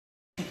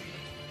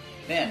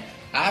Man,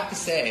 I have to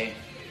say,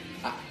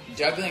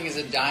 juggling is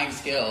a dying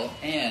skill,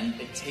 and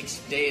it takes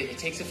days. It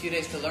takes a few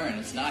days to learn.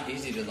 It's not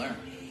easy to learn.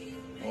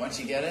 But once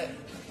you get it,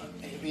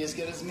 you'll be as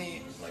good as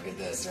me. Look at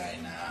this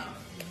right now.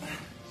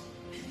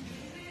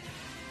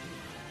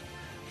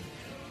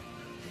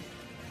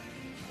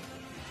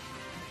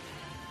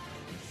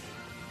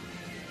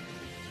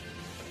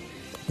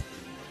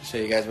 Show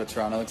you guys what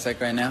Toronto looks like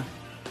right now.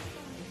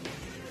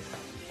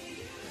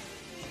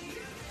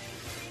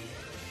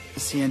 The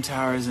CN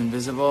Tower is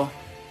invisible.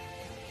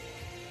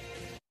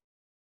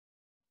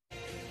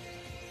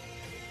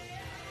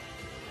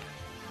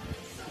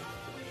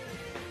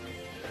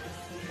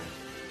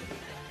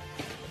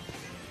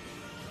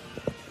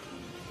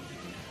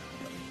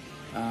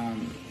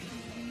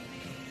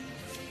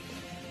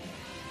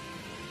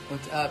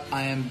 What's up?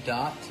 I am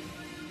Dot.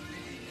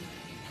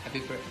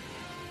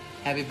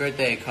 Happy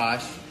birthday,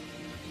 Kosh.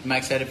 Am I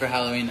excited for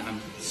Halloween?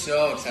 I'm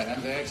so excited.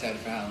 I'm very excited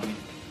for Halloween.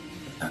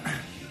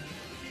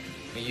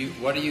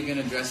 What are you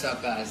gonna dress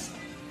up as?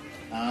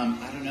 I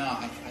don't know.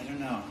 I don't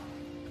know.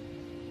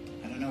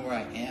 I don't know where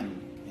I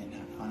am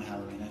on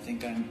Halloween. I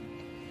think I'm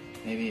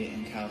maybe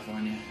in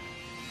California.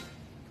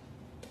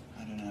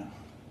 I don't know.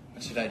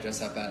 What should I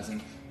dress up as?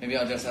 And maybe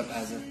I'll dress up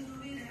as a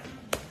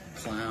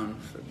clown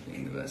for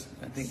being the best.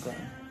 I think clown.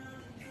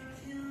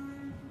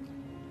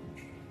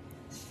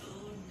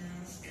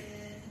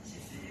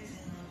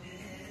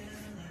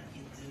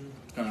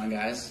 What's going on,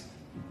 guys?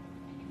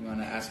 You want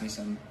to ask me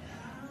some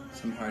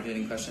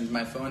hard-hitting questions?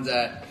 My phone's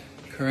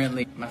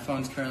currently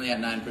at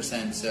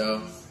 9%,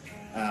 so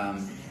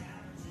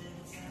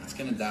it's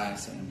gonna die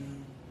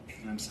soon.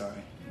 And I'm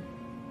sorry.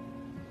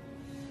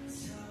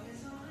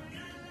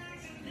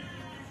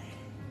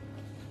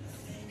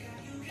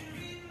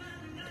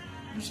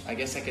 I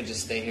guess I could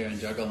just stay here and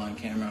juggle on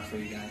camera for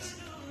you guys.